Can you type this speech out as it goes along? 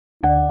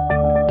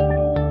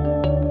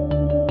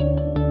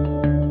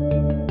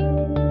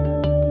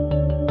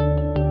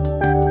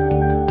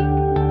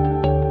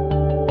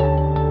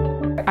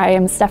I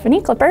am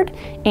Stephanie Clippard,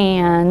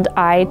 and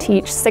I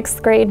teach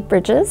 6th grade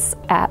Bridges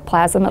at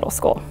Plaza Middle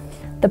School.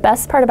 The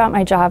best part about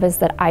my job is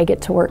that I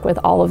get to work with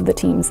all of the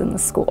teams in the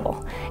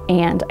school,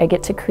 and I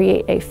get to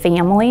create a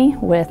family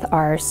with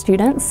our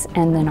students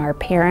and then our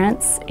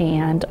parents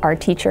and our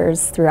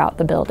teachers throughout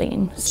the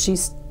building.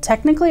 She's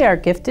technically our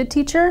gifted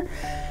teacher,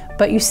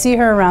 but you see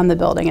her around the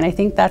building, and I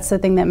think that's the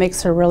thing that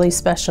makes her really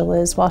special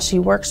is while she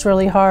works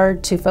really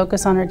hard to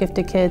focus on her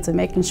gifted kids and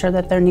making sure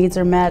that their needs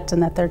are met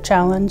and that they're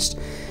challenged,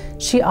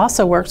 she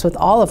also works with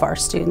all of our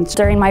students.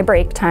 During my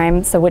break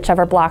time, so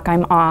whichever block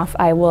I'm off,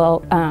 I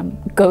will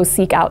go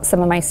seek out some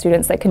of my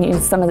students that can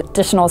use some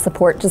additional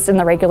support just in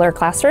the regular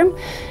classroom,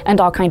 and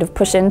I'll kind of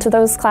push into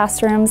those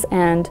classrooms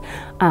and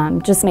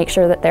just make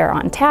sure that they're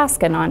on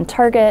task and on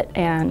target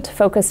and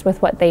focused with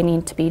what they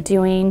need to be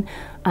doing.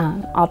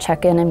 I'll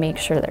check in and make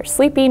sure they're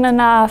sleeping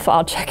enough.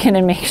 I'll check in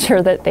and make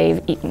sure that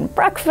they've eaten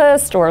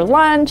breakfast or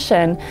lunch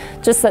and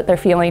just that they're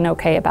feeling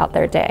okay about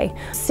their day.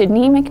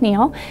 Sydney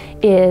McNeil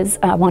is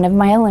one of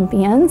my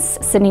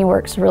Olympians. Sydney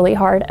works really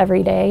hard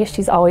every day.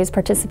 She's always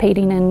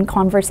participating in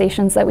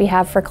conversations that we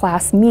have for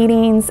class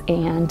meetings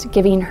and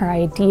giving her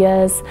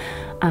ideas.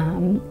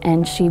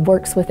 And she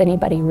works with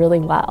anybody really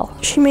well.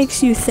 She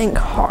makes you think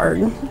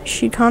hard.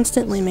 She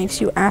constantly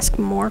makes you ask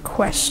more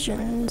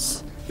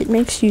questions. It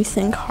makes you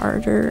think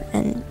harder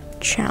and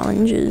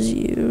challenges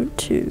you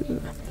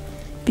to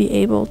be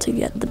able to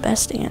get the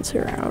best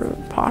answer out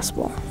of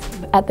possible.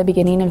 At the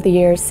beginning of the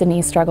year,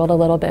 Sydney struggled a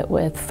little bit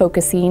with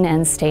focusing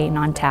and staying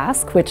on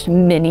task, which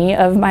many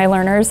of my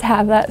learners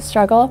have that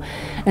struggle.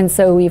 And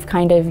so we've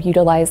kind of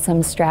utilized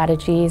some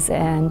strategies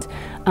and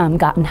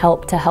gotten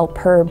help to help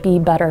her be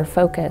better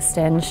focused.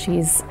 And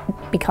she's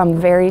become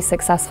very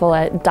successful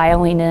at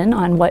dialing in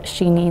on what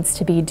she needs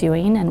to be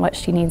doing and what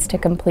she needs to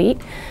complete.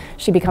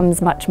 She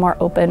becomes much more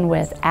open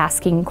with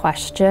asking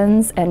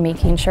questions and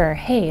making sure,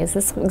 hey, is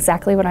this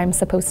exactly what I'm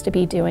supposed to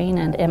be doing,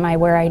 and am I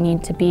where I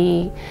need to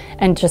be,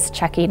 and just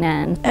checking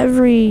in.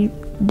 Every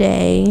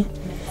day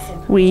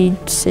we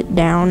sit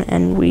down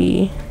and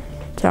we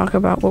talk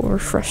about what we're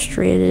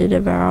frustrated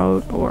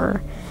about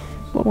or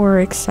what we're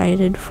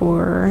excited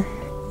for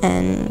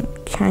and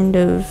kind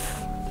of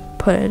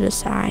put it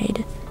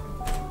aside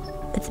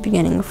at the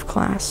beginning of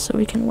class so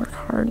we can work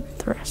hard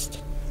the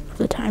rest of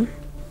the time.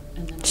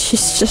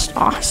 She's just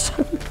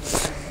awesome.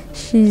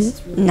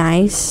 She's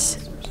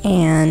nice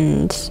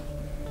and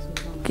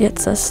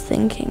gets us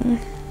thinking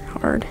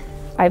hard.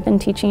 I've been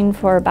teaching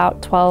for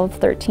about 12,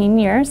 13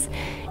 years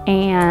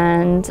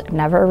and I've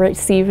never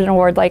received an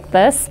award like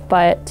this,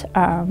 but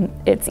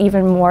it's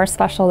even more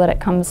special that it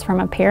comes from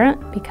a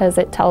parent because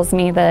it tells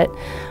me that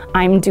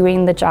I'm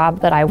doing the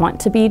job that I want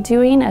to be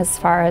doing as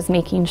far as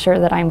making sure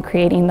that I'm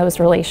creating those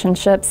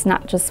relationships,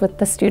 not just with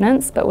the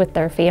students, but with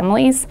their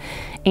families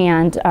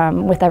and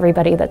with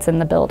everybody that's in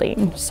the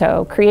building.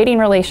 So creating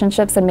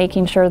relationships and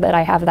making sure that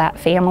I have that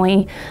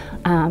family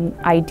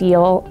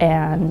ideal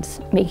and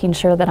making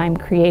sure that I'm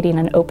creating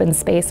an open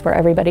space where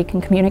everybody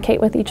can communicate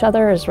with each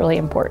other is really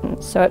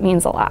important. So it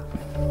means a lot.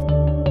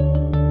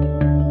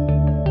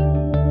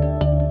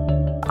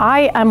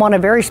 I am on a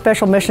very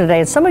special mission today,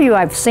 and some of you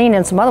I've seen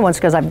in some other ones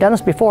because I've done this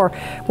before,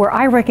 where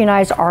I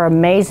recognize our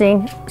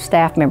amazing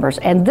staff members.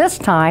 And this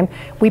time,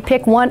 we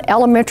pick one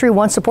elementary,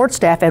 one support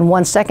staff, and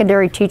one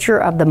secondary teacher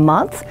of the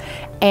month.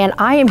 And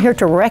I am here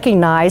to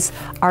recognize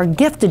our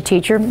gifted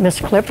teacher, Miss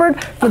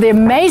Clippard, for the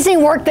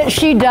amazing work that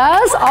she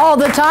does all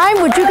the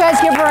time. Would you guys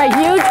give her a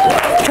huge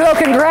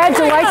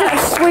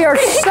congratulations? We are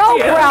so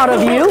proud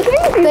of you.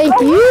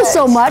 Thank you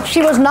so much.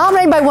 She was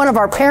nominated by one of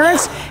our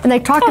parents, and they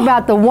talked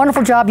about the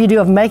wonderful job you do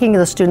of making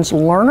the students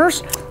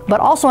learners, but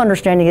also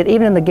understanding that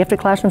even in the gifted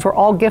classrooms, we're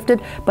all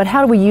gifted, but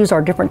how do we use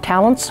our different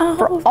talents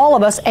for all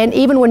of us, and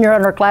even when you're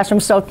in our classroom.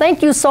 So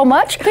thank you so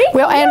much.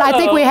 And I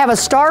think we have a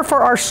star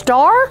for our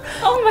star,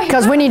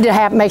 because we need to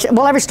have,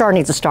 well, every star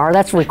needs a star,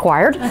 that's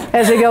required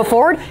as we go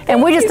forward.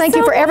 And we just thank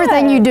you for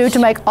everything you do to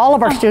make all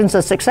of our students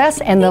a success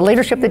and the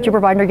leadership that you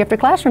provide in your gifted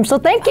classroom. So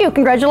thank you,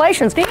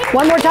 congratulations.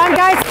 One more time,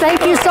 guys,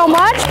 thank you so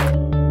much.